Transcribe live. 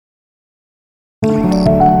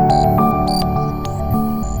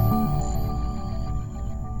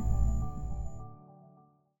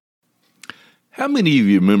How many of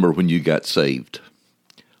you remember when you got saved?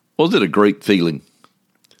 Was it a great feeling?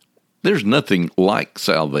 There's nothing like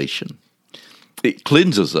salvation. It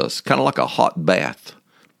cleanses us, kind of like a hot bath,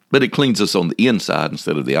 but it cleans us on the inside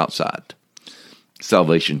instead of the outside.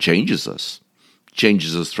 Salvation changes us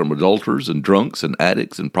from adulterers and drunks and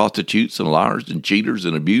addicts and prostitutes and liars and cheaters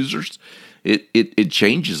and abusers. It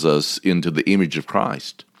changes us into the image of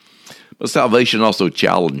Christ. But salvation also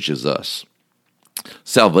challenges us.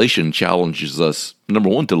 Salvation challenges us, number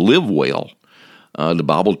one, to live well. The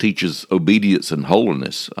Bible teaches obedience and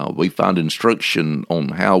holiness. We find instruction on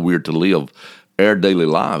how we're to live our daily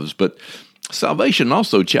lives. But salvation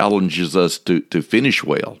also challenges us to finish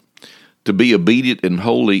well, to be obedient and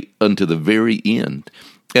holy unto the very end.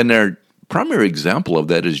 And our primary example of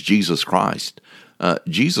that is Jesus Christ.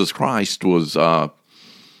 Jesus Christ was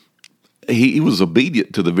he was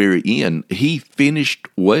obedient to the very end. He finished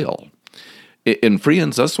well. And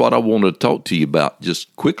friends, that's what I want to talk to you about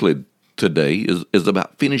just quickly today is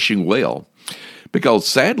about finishing well. Because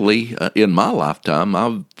sadly, in my lifetime,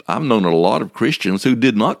 I've known a lot of Christians who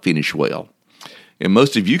did not finish well. And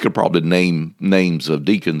most of you could probably name names of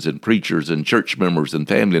deacons and preachers and church members and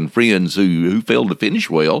family and friends who failed to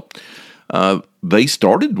finish well. They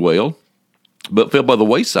started well, but fell by the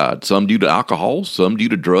wayside, some due to alcohol, some due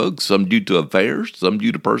to drugs, some due to affairs, some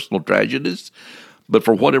due to personal tragedies. But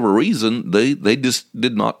for whatever reason, they just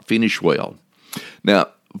did not finish well. Now,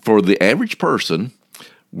 for the average person,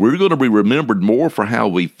 we're going to be remembered more for how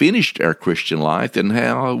we finished our Christian life than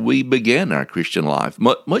how we began our Christian life,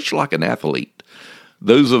 much like an athlete.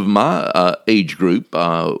 Those of my age group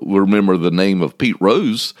will remember the name of Pete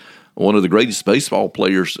Rose, one of the greatest baseball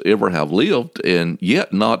players to ever have lived, and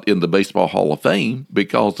yet not in the Baseball Hall of Fame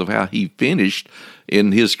because of how he finished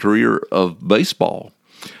in his career of baseball.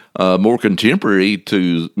 More contemporary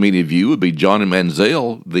to many of you would be Johnny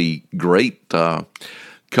Manziel, the great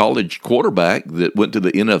college quarterback that went to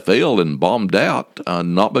the NFL and bombed out,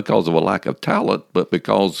 not because of a lack of talent, but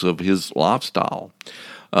because of his lifestyle.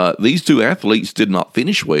 These two athletes did not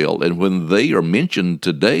finish well, and when they are mentioned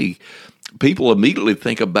today, people immediately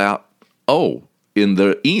think about, in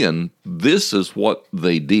the end, this is what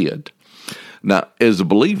they did. Now, as a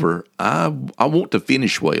believer, I want to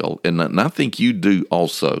finish well, and I think you do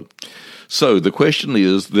also. So the question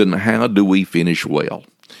is, then how do we finish well?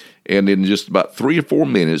 And in just about 3 or 4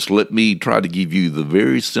 minutes, let me try to give you the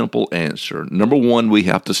very simple answer. Number one, we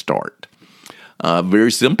have to start.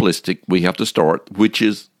 Very simplistic, we have to start, which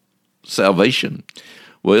is salvation.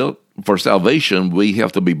 Well, for salvation, we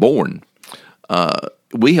have to be born.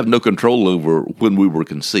 We have no control over when we were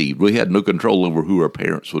conceived. We had no control over who our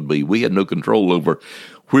parents would be. We had no control over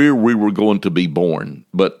where we were going to be born.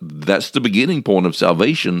 But that's the beginning point of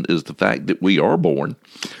salvation, is the fact that we are born.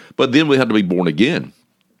 But then we have to be born again.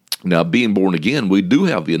 Now, being born again, we do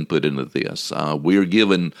have input into this. We are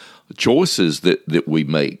given choices that we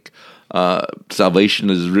make. Salvation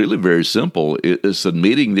is really very simple. It's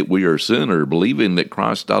admitting that we are a sinner, believing that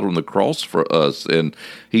Christ died on the cross for us, and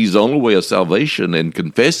He's the only way of salvation, and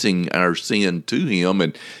confessing our sin to Him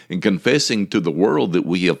and confessing to the world that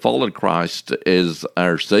we have followed Christ as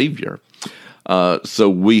our Savior. So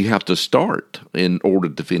we have to start in order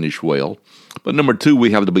to finish well. But number two,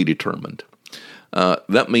 we have to be determined.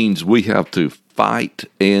 That means we have to fight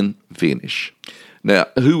and finish. Now,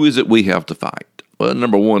 who is it we have to fight? Well,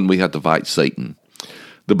 number one, we have to fight Satan.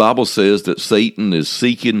 The Bible says that Satan is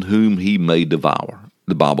seeking whom he may devour.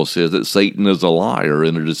 The Bible says that Satan is a liar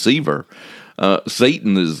and a deceiver.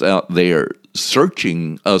 Satan is out there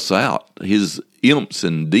searching us out. His imps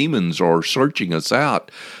and demons are searching us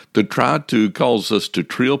out to try to cause us to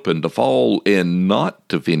trip and to fall and not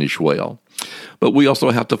to finish well. But we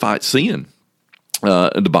also have to fight sin.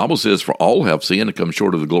 The Bible says, for all have sinned and come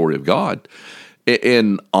short of the glory of God.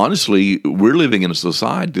 And honestly, we're living in a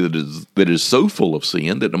society that is so full of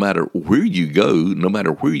sin that no matter where you go, no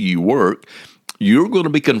matter where you work, you're going to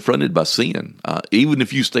be confronted by sin. Even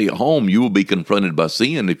if you stay at home, you will be confronted by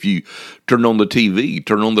sin. If you turn on the TV,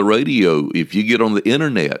 turn on the radio, if you get on the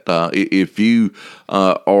internet, if you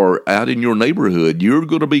are out in your neighborhood, you're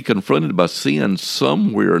going to be confronted by sin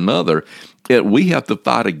somewhere or another. And we have to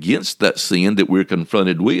fight against that sin that we're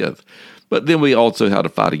confronted with. But then we also have to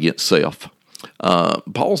fight against self.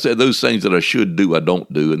 Paul said, those things that I should do, I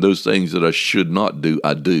don't do, and those things that I should not do,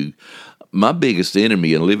 I do. My biggest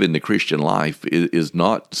enemy in living the Christian life is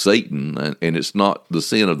not Satan, and it's not the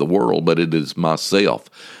sin of the world, but it is myself.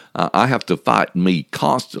 I have to fight me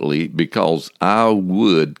constantly because I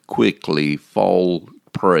would quickly fall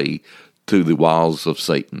prey to the wiles of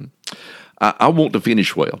Satan. I want to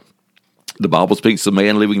finish well. The Bible speaks of a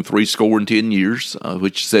man living 70 years,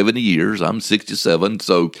 which 70 years. I'm 67,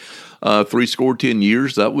 so 10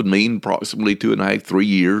 years, that would mean approximately 2.5, 3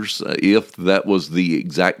 years, if that was the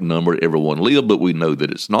exact number everyone lived, but we know that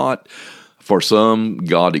it's not. For some,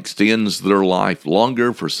 God extends their life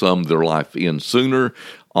longer. For some, their life ends sooner.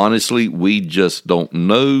 Honestly, we just don't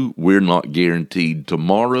know. We're not guaranteed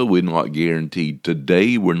tomorrow. We're not guaranteed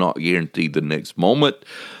today. We're not guaranteed the next moment.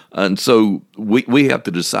 And so we have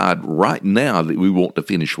to decide right now that we want to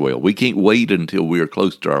finish well. We can't wait until we are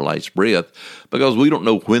close to our last breath because we don't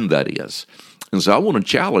know when that is. And so I want to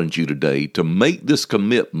challenge you today to make this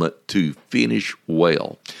commitment to finish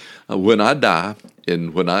well. When I die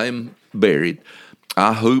and when I'm buried,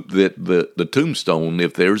 I hope that the tombstone,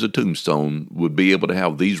 if there's a tombstone, would be able to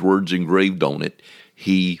have these words engraved on it: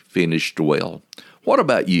 He finished well. What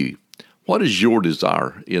about you? What is your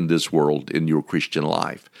desire in this world, in your Christian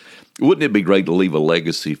life? Wouldn't it be great to leave a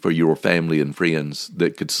legacy for your family and friends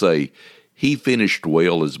that could say, he finished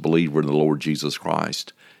well as a believer in the Lord Jesus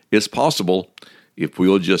Christ? It's possible if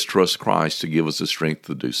we'll just trust Christ to give us the strength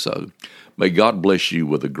to do so. May God bless you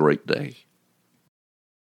with a great day.